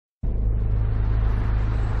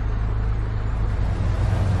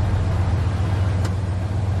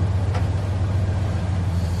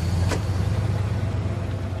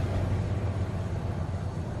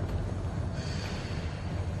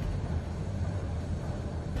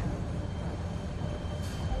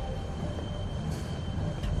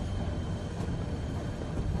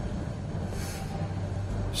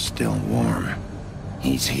still warm.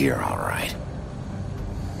 He's here, all right.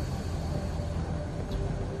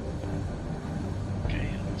 Okay,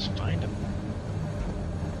 let's find him.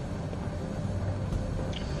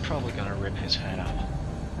 Probably gonna rip his head off.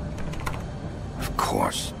 Of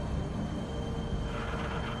course.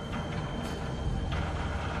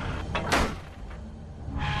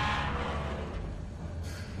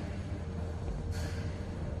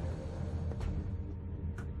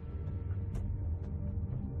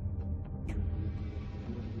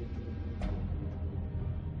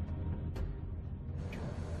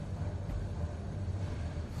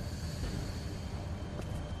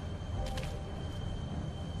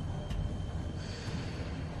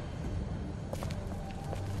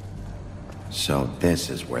 So this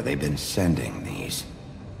is where they've been sending these.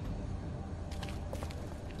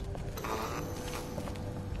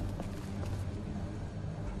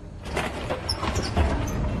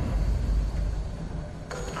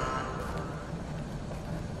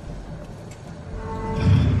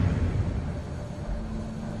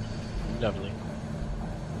 Lovely.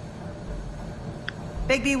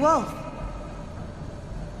 Bigby Wolf.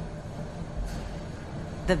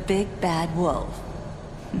 The big bad wolf.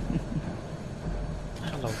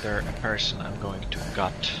 Hello there, a person I'm going to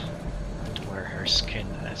gut and wear her skin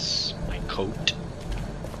as my coat.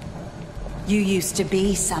 You used to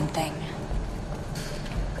be something.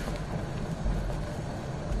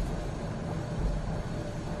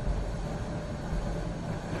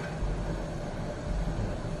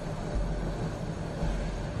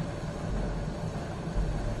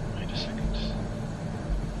 Wait a second.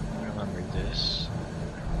 Remember this.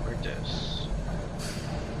 Remember this.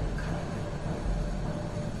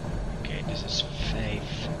 Okay, this is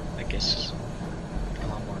Faith. I guess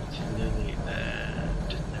Glamour, Lily,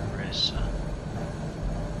 and Nerissa.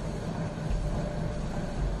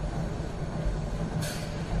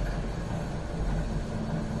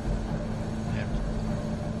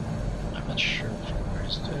 I'm not sure where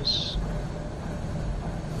is this.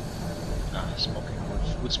 Smoking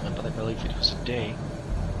woodsman, but I believe it was a day.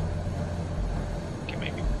 Okay,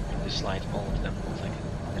 maybe in this light all of them look like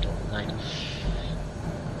middle of the night.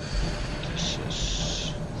 This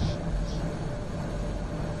is...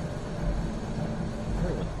 I don't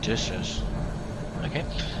know what this is. Okay,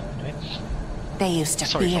 anyway. They used to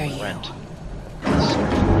Sorry fear for the you. rant. Sorry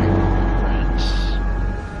for my rant.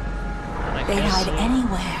 And I They'd guess, hide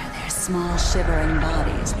anywhere their small shivering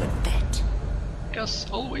bodies would fit. Because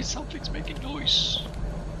always something's making noise.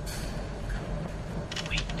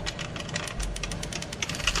 Wait.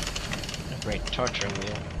 A great torture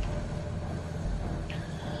wheel.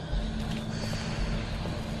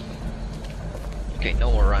 Okay,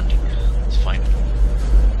 no more running. It's fine.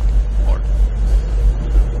 Or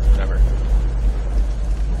whatever.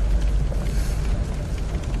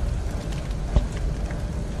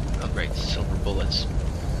 Oh great, silver bullets.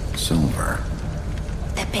 Silver.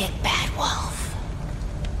 The big bad wolf.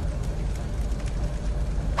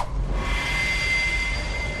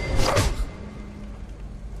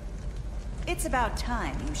 It's about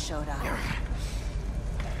time you showed up.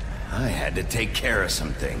 I had to take care of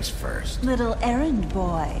some things first. Little errand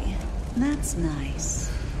boy. That's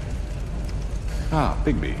nice. Ah,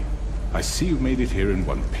 Bigby. I see you made it here in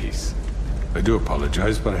one piece. I do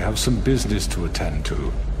apologize, but I have some business to attend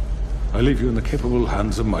to. I leave you in the capable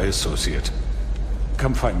hands of my associate.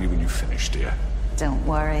 Come find me when you finish, dear. Don't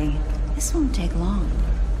worry. This won't take long.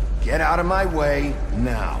 Get out of my way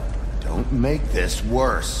now. Don't make this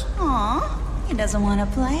worse. Aw, he doesn't want to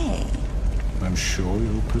play. I'm sure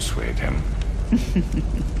you'll persuade him.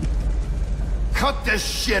 Cut this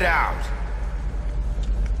shit out!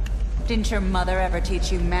 Didn't your mother ever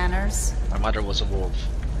teach you manners? My mother was a wolf.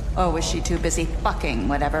 Or was she too busy fucking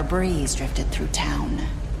whatever breeze drifted through town?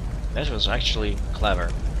 That was actually clever.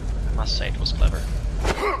 I must say it was clever.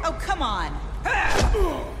 Oh, come on!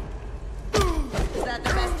 Is that the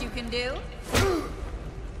best you can do?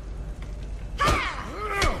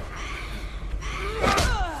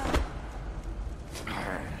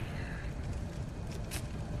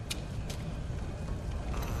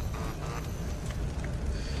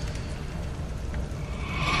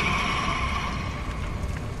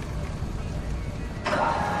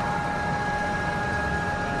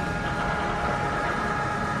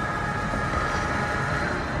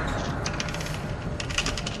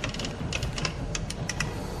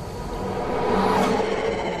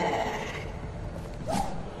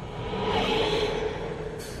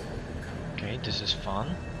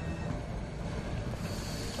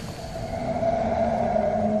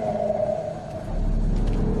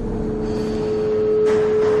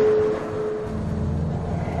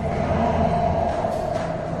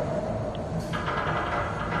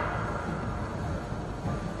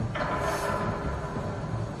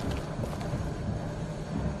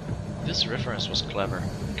 this reference was clever,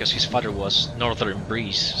 because his father was Northern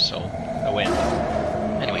Breeze, so I win.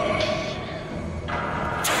 Anyway.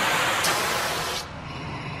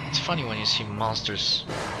 It's funny when you see monsters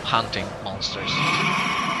hunting monsters.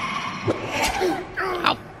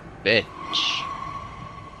 Ow, bitch.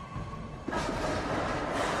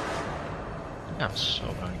 I'm so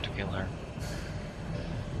going to kill her.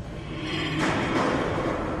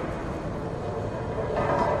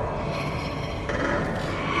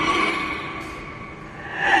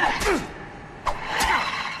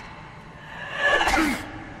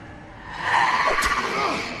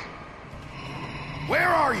 Where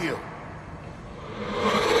are you?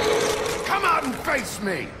 Come out and face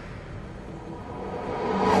me!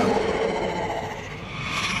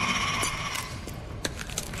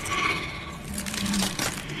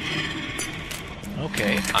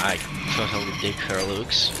 Okay, I totally dig her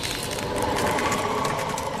looks.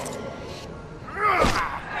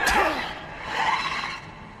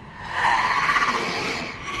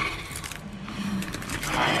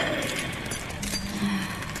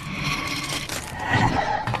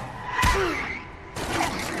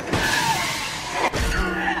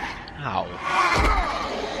 Ow.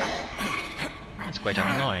 That's quite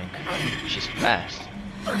annoying. She's fast.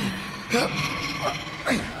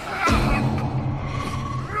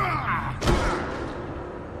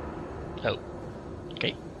 Oh,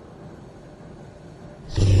 okay.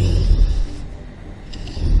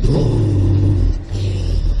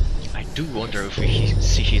 I do wonder if we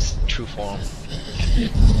see his true form.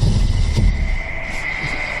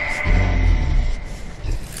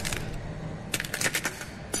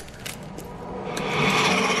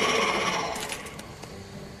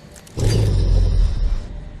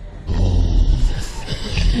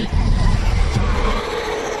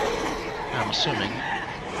 I'm assuming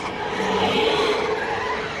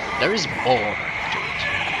there is more to it.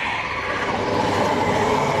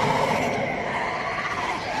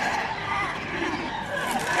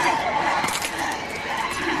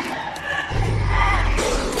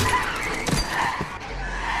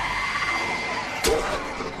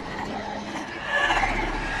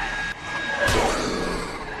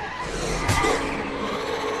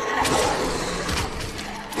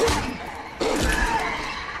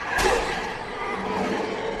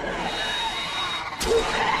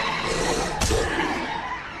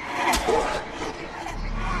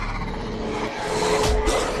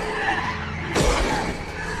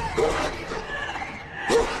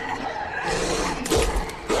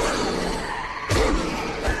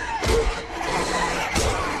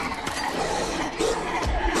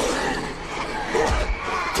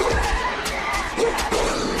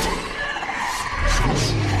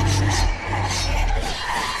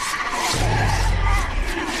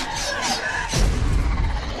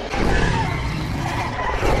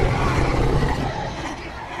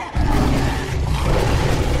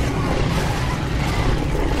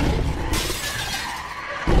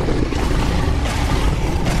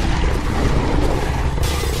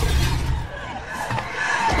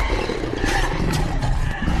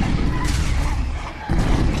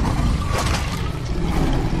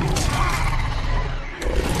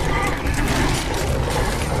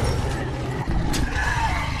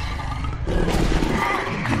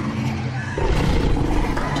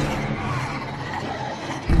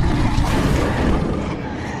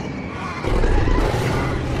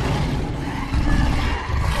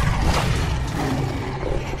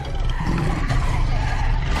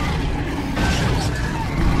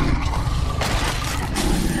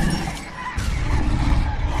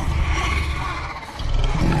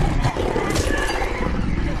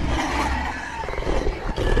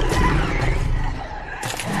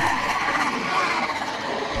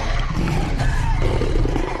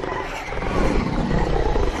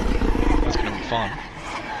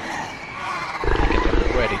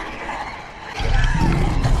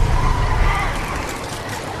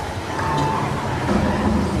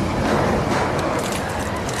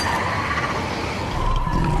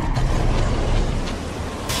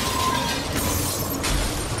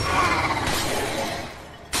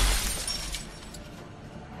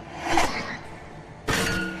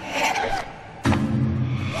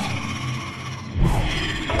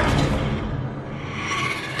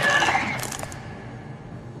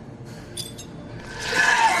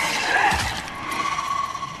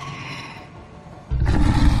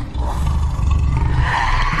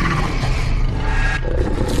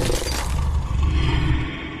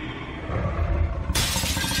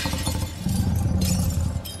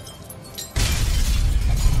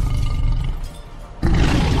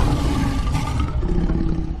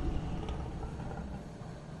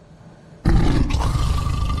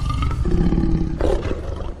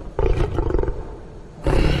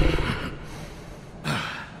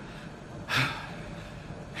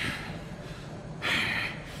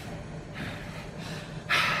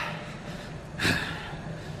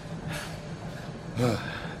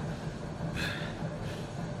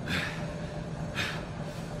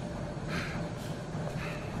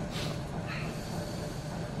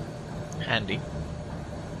 Handy.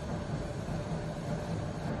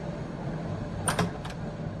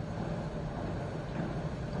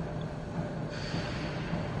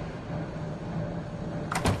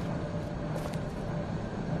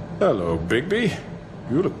 Hello, Bigby.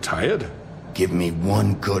 You look tired. Give me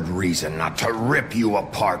one good reason not to rip you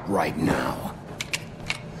apart right now.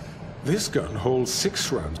 This gun holds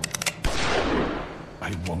 6 rounds.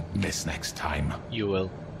 I won't miss next time. You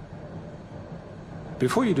will.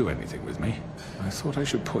 Before you do anything with me, I thought I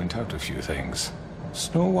should point out a few things.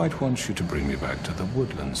 Snow White wants you to bring me back to the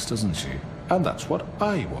woodlands, doesn't she? And that's what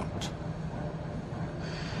I want.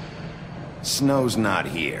 Snow's not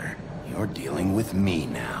here. You're dealing with me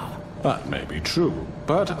now. That may be true,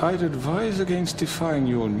 but I'd advise against defying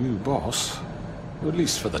your new boss, at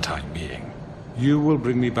least for the time being. You will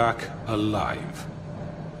bring me back alive.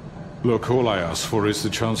 Look, all I ask for is the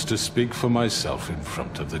chance to speak for myself in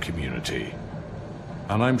front of the community.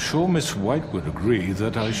 And I'm sure Miss White would agree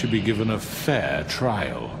that I should be given a fair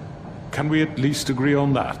trial. Can we at least agree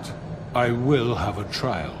on that? I will have a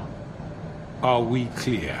trial. Are we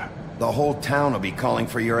clear? The whole town will be calling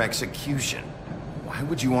for your execution. Why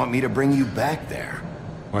would you want me to bring you back there?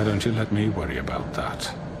 Why don't you let me worry about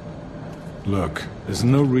that? Look, there's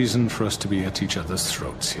no reason for us to be at each other's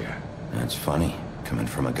throats here. That's funny, coming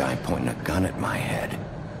from a guy pointing a gun at my head.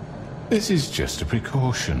 This is just a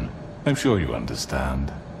precaution. I'm sure you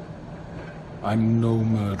understand. I'm no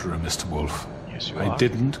murderer, Mr. Wolf. Yes, you I are.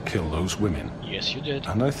 didn't kill those women. Yes, you did.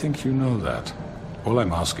 And I think you know that. All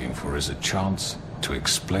I'm asking for is a chance to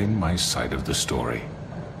explain my side of the story.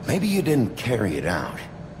 Maybe you didn't carry it out,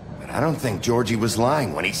 but I don't think Georgie was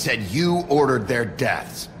lying when he said you ordered their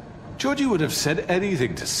deaths. Georgie would have said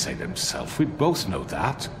anything to save himself. We both know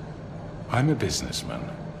that. I'm a businessman,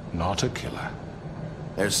 not a killer.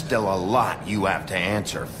 There's still a lot you have to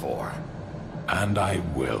answer for. And I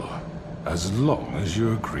will, as long as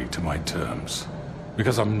you agree to my terms.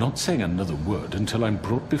 Because I'm not saying another word until I'm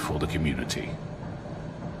brought before the community.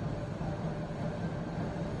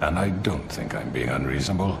 And I don't think I'm being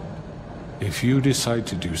unreasonable. If you decide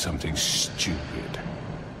to do something stupid,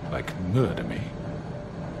 like murder me,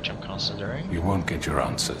 Which I'm considering. you won't get your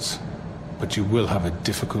answers. But you will have a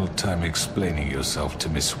difficult time explaining yourself to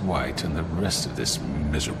Miss White and the rest of this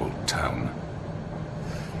miserable town.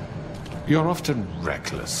 You're often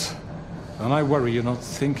reckless, and I worry you're not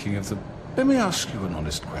thinking of the... Let me ask you an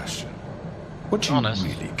honest question. What do you Honest?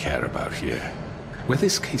 really care about here? Where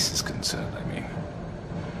this case is concerned, I mean.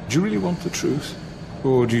 Do you really want the truth?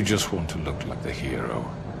 Or do you just want to look like the hero?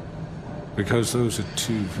 Because those are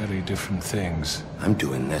two very different things. I'm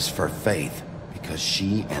doing this for Faith, because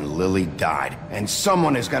she and Lily died, and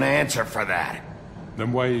someone is gonna answer for that.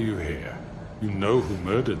 Then why are you here? You know who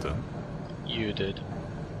murdered them. You did.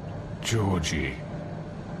 Georgie.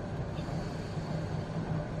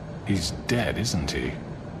 He's dead, isn't he?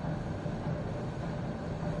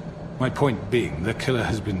 My point being, the killer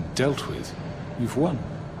has been dealt with. You've won.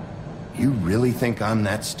 You really think I'm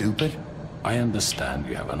that stupid? I understand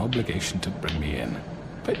you have an obligation to bring me in,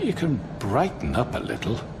 but you can brighten up a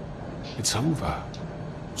little. It's over.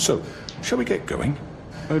 So, shall we get going?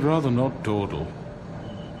 I'd rather not dawdle.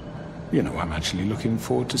 You know, I'm actually looking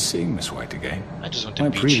forward to seeing Miss White again. I just want to My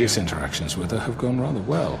beat previous you. interactions with her have gone rather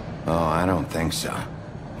well. Oh, I don't think so.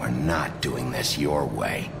 We're not doing this your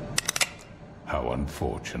way. How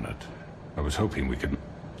unfortunate. I was hoping we could...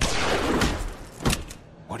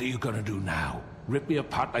 What are you gonna do now? Rip me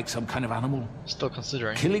apart like some kind of animal? Still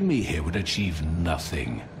considering. Killing me here would achieve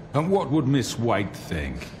nothing. And what would Miss White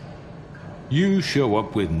think? You show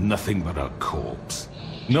up with nothing but a corpse.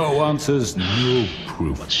 No answers, no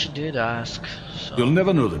proof. But she did ask, so... You'll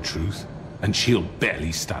never know the truth, and she'll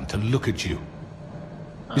barely stand to look at you.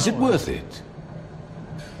 Is it worth it?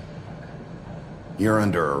 You're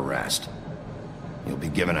under arrest. You'll be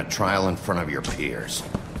given a trial in front of your peers.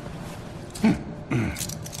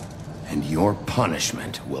 And your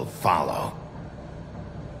punishment will follow.